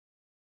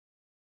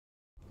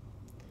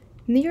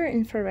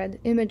Near-infrared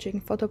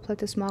imaging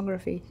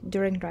photoplethysmography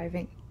during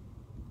driving.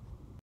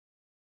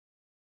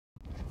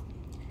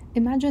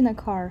 Imagine a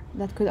car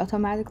that could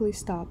automatically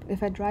stop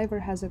if a driver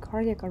has a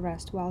cardiac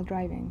arrest while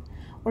driving,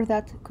 or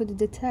that could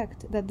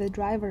detect that the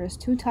driver is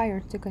too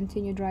tired to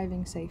continue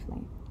driving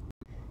safely.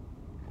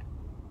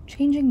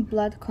 Changing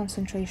blood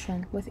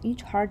concentration with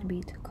each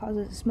heartbeat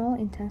causes small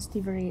intensity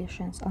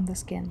variations on the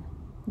skin.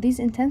 These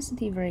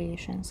intensity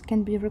variations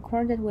can be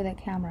recorded with a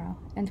camera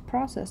and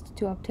processed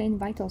to obtain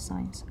vital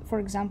signs, for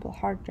example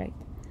heart rate,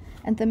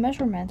 and the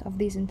measurement of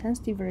these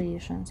intensity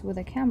variations with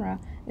a camera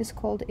is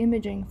called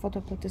imaging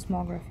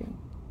photoplethysmography.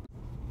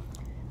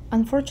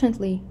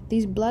 Unfortunately,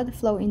 these blood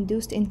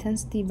flow-induced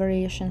intensity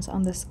variations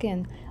on the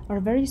skin are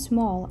very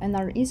small and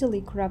are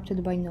easily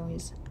corrupted by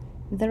noise.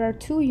 There are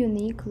two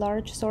unique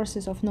large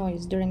sources of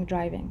noise during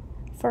driving.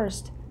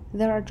 First,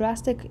 there are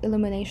drastic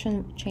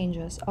illumination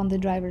changes on the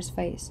driver's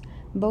face,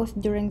 both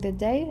during the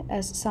day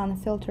as sun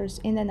filters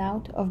in and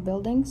out of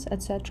buildings,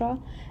 etc.,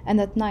 and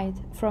at night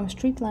from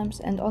street lamps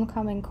and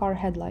oncoming car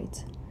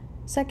headlights.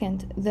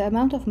 Second, the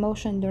amount of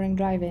motion during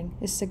driving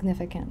is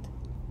significant.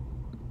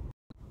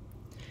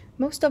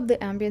 Most of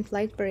the ambient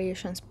light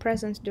variations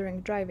present during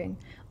driving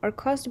are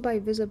caused by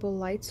visible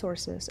light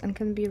sources and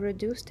can be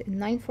reduced in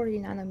 940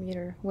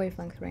 nanometer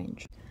wavelength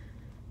range.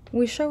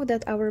 We show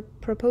that our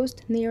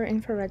proposed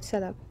near-infrared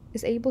setup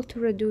is able to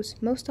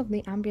reduce most of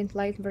the ambient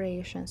light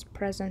variations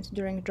present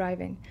during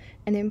driving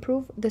and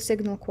improve the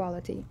signal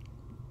quality.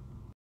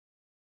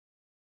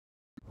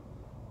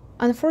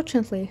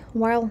 Unfortunately,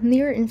 while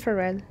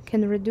near-infrared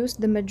can reduce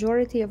the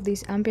majority of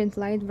these ambient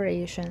light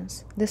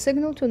variations, the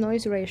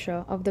signal-to-noise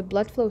ratio of the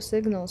blood flow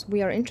signals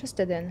we are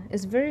interested in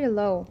is very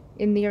low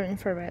in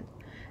near-infrared,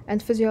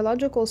 and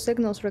physiological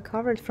signals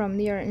recovered from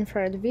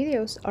near-infrared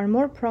videos are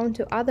more prone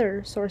to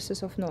other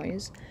sources of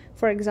noise,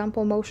 for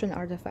example motion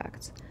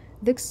artifacts.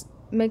 This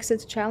makes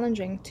it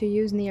challenging to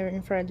use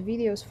near-infrared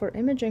videos for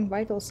imaging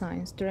vital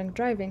signs during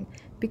driving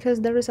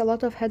because there is a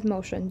lot of head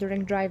motion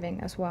during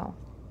driving as well.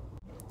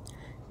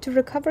 To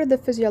recover the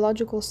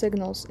physiological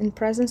signals in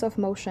presence of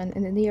motion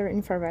in the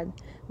near-infrared,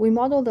 we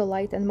model the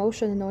light and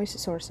motion noise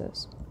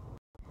sources.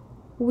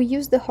 We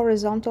use the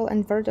horizontal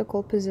and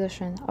vertical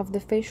position of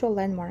the facial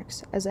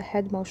landmarks as a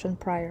head motion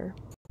prior,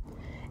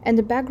 and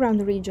the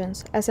background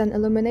regions as an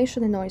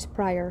illumination noise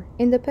prior,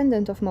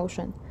 independent of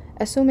motion,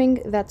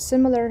 assuming that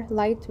similar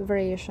light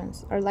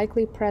variations are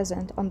likely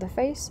present on the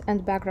face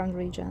and background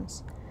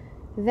regions.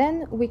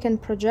 Then we can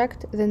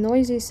project the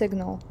noisy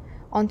signal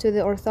onto the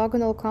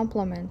orthogonal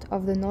complement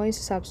of the noise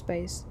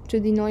subspace to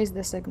denoise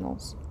the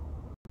signals.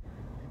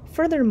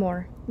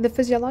 Furthermore, the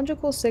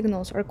physiological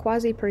signals are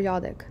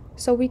quasi-periodic,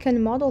 so we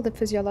can model the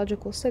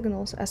physiological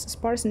signals as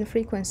sparse in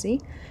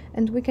frequency,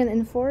 and we can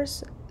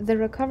enforce the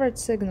recovered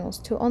signals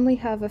to only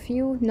have a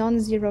few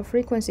non-zero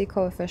frequency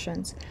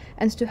coefficients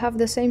and to have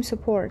the same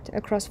support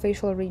across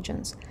facial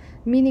regions,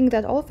 meaning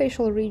that all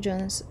facial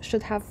regions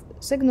should have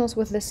signals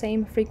with the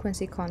same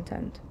frequency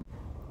content.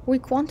 We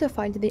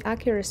quantified the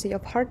accuracy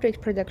of heart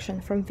rate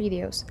prediction from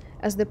videos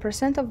as the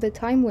percent of the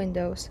time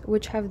windows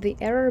which have the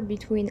error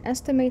between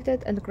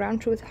estimated and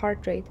ground truth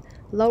heart rate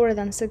lower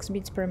than 6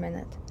 beats per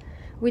minute.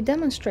 We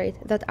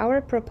demonstrate that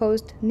our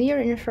proposed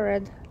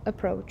near-infrared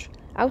approach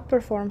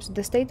outperforms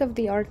the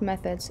state-of-the-art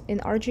methods in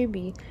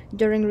RGB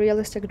during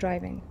realistic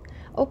driving,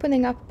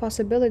 opening up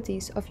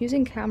possibilities of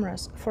using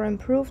cameras for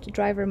improved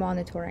driver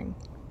monitoring.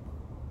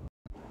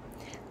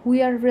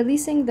 We are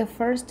releasing the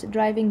first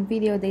driving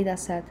video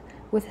dataset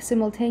with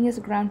simultaneous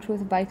ground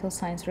truth vital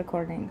signs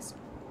recordings.